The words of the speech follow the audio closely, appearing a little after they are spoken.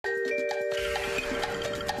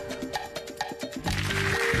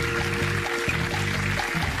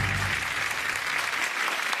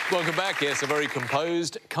Welcome back. Yes, a very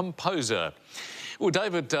composed composer. Well,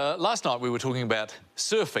 David, last night we were talking about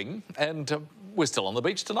surfing and we're still on the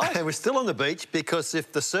beach tonight. We're still on the beach because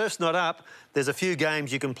if the surf's not up, there's a few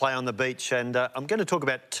games you can play on the beach, and I'm going to talk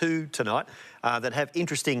about two tonight that have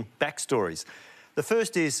interesting backstories. The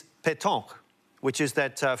first is pétanque, which is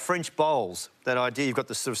that French bowls, that idea. You've got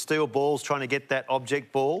the sort of steel balls trying to get that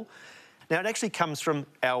object ball. Now, it actually comes from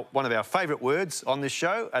one of our favourite words on this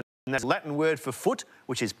show, and that's a Latin word for foot,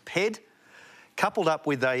 which is ped, coupled up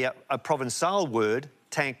with a Provençal word,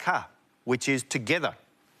 tanka, which is together.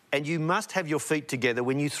 And you must have your feet together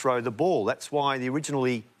when you throw the ball. That's why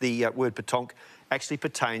originally the word pétanque actually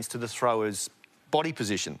pertains to the thrower's body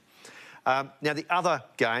position. Now, the other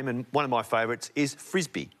game, and one of my favourites, is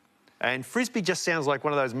frisbee. And frisbee just sounds like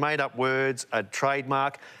one of those made-up words, a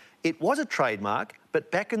trademark. It was a trademark,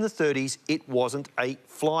 but back in the 30s, it wasn't a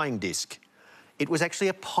flying disc. It was actually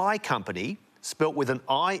a pie company, spelt with an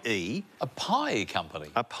I-E. A pie company?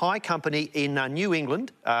 A pie company in New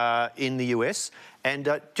England, in the US. And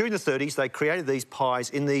during the 30s, they created these pies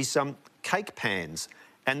in these cake pans.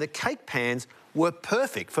 And the cake pans were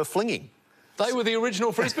perfect for flinging. They were the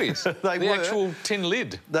original frisbees. They the were. Actual tin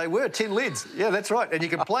lid. They were tin lids. Yeah, that's right. And you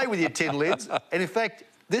can play with your tin lids. And in fact,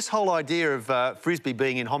 this whole idea of frisbee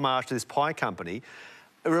being in homage to this pie company,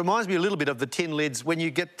 it reminds me a little bit of the tin lids when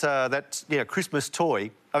you get that Christmas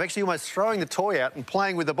toy, of actually almost throwing the toy out and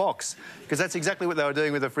playing with the box, because that's exactly what they were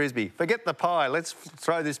doing with the frisbee. Forget the pie, let's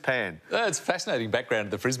throw this pan. That's a fascinating background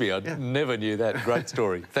of the frisbee. I never knew that. Great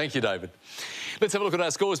story. Thank you, David. Let's have a look at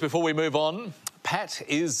our scores before we move on. Pat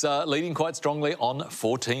is leading quite strongly on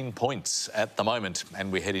 14 points at the moment.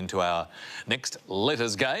 And we head into our next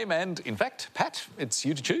letters game. And, in fact, Pat, it's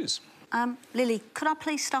you to choose. Lily, could I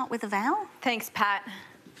please start with a vowel? Thanks, Pat.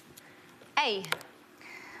 A.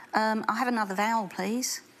 I'll have another vowel,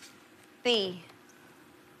 please. B.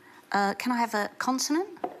 Can I have a consonant?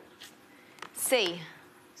 C.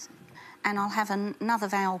 And I'll have another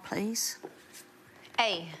vowel, please.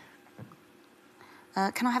 A.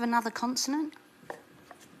 Can I have another consonant?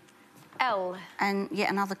 L. And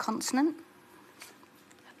yet another consonant?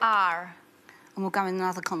 R. And we'll go with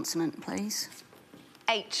another consonant, please.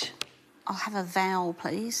 H. I'll have a vowel,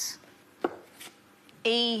 please.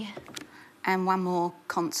 E. And one more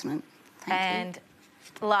consonant. Thank you. And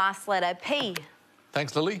last letter, P.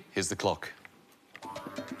 Thanks, Lily. Here's the clock.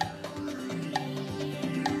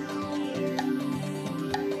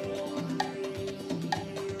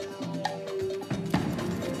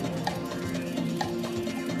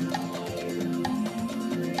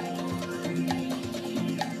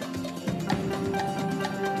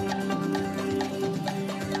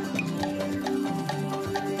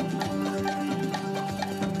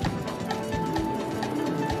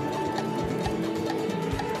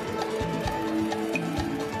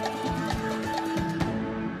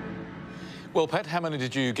 Well, Pat, how many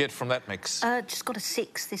did you get from that mix? Just got a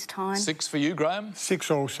 6 this time. 6 for you, Graham?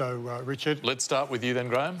 6 also, Richard. Let's start with you then,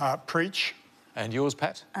 Graham. Preach. And yours,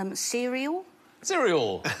 Pat? Cereal.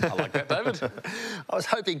 Cereal. I like that, David. I was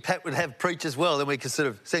hoping Pat would have preach as well, then we could sort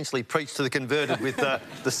of essentially preach to the converted with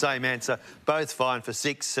the same answer. Both fine for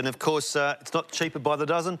 6. And, of course, it's not cheaper by the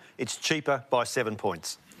dozen, it's cheaper by 7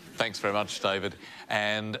 points. Thanks very much, David.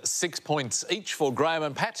 And 6 points each for Graham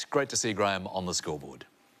and Pat. Great to see Graham on the scoreboard.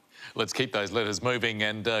 Let's keep those letters moving.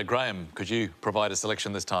 And, Graham, could you provide a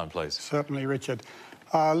selection this time, please? Certainly, Richard.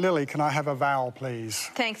 Lily, can I have a vowel, please?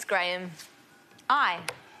 Thanks, Graham. I.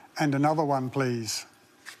 And another one, please.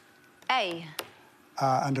 A.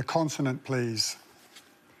 And a consonant, please.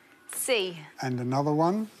 C. And another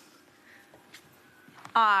one.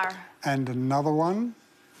 R. And another one.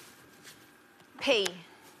 P.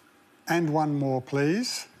 And one more,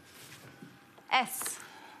 please. S.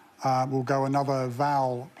 We'll go another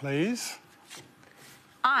vowel, please.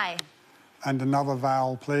 I. And another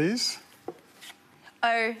vowel, please.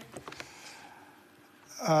 O.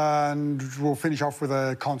 And we'll finish off with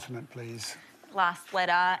a consonant, please. Last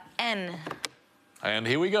letter, N. And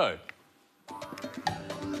here we go.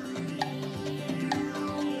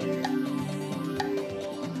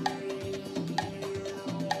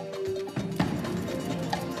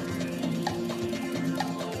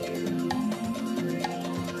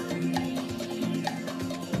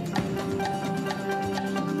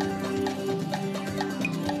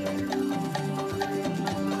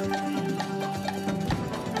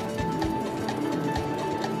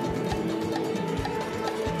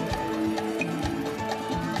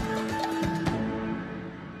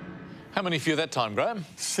 How many for you that time, Graham?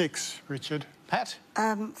 6, Richard. Pat?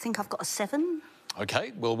 I think I've got a 7.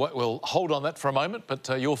 OK, we'll hold on that for a moment, but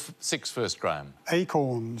your 6 first, Graham.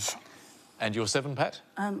 Acorns. And your 7, Pat?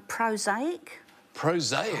 Prosaic.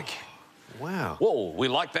 Prosaic. Wow. Whoa, we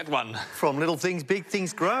like that one. From little things, big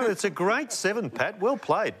things grow. It's a great 7, Pat. Well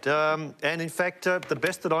played. And in fact, the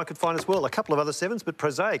best that I could find as well. A couple of other 7s, but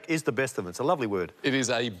prosaic is the best of them. It's a lovely word. It is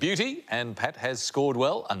a beauty, and Pat has scored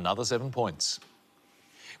well, another 7 points.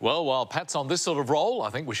 Well, while Pat's on this sort of roll, I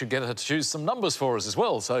think we should get her to choose some numbers for us as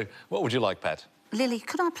well. So what would you like, Pat? Lily,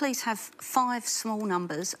 could I please have 5 small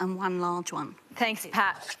numbers and 1 large one? Thanks,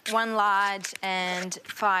 Pat. 1 large and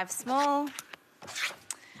 5 small.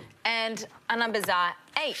 And our numbers are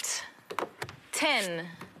 8, 10,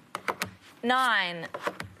 9,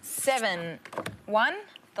 7, 1.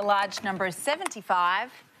 The large number is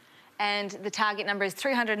 75, and the target number is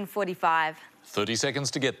 345. 30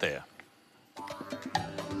 seconds to get there.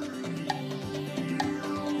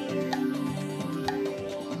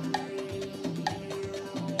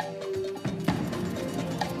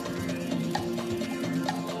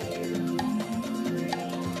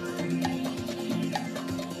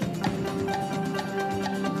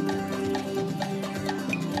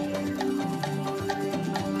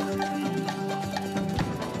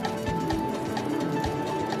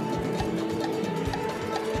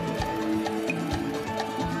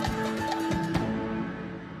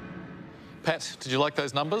 Pat, did you like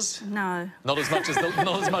those numbers? No. Not as much as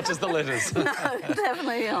the letters. No,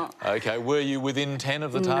 definitely not. OK, were you within 10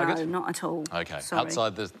 of the target? No, not at all. OK, Sorry.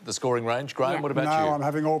 outside the scoring range. Graham, Yeah. what about No, you? I'm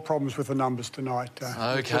having all problems with the numbers tonight.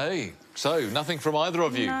 OK, so nothing from either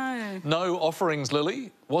of you. No. No offerings,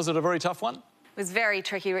 Lily. Was it a very tough one? It was very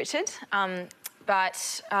tricky, Richard,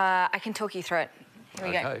 but I can talk you through it. Here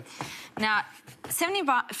we go. Now,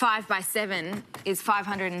 75 by 7 is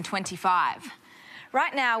 525.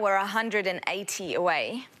 Right now, we're 180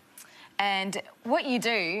 away. And what you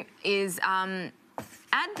do is add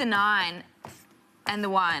the 9 and the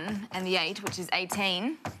 1 and the 8, which is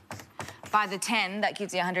 18, by the 10, that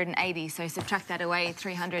gives you 180. So subtract that away,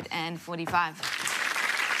 345.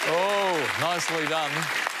 Oh, nicely done.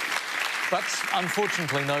 But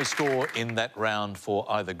unfortunately, no score in that round for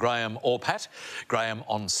either Graham or Pat. Graham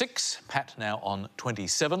on 6, Pat now on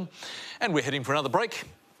 27. And we're heading for another break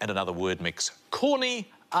and another word mix. Corny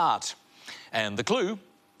art. And the clue,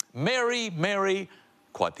 Mary, Mary,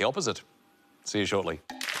 quite the opposite. See you shortly.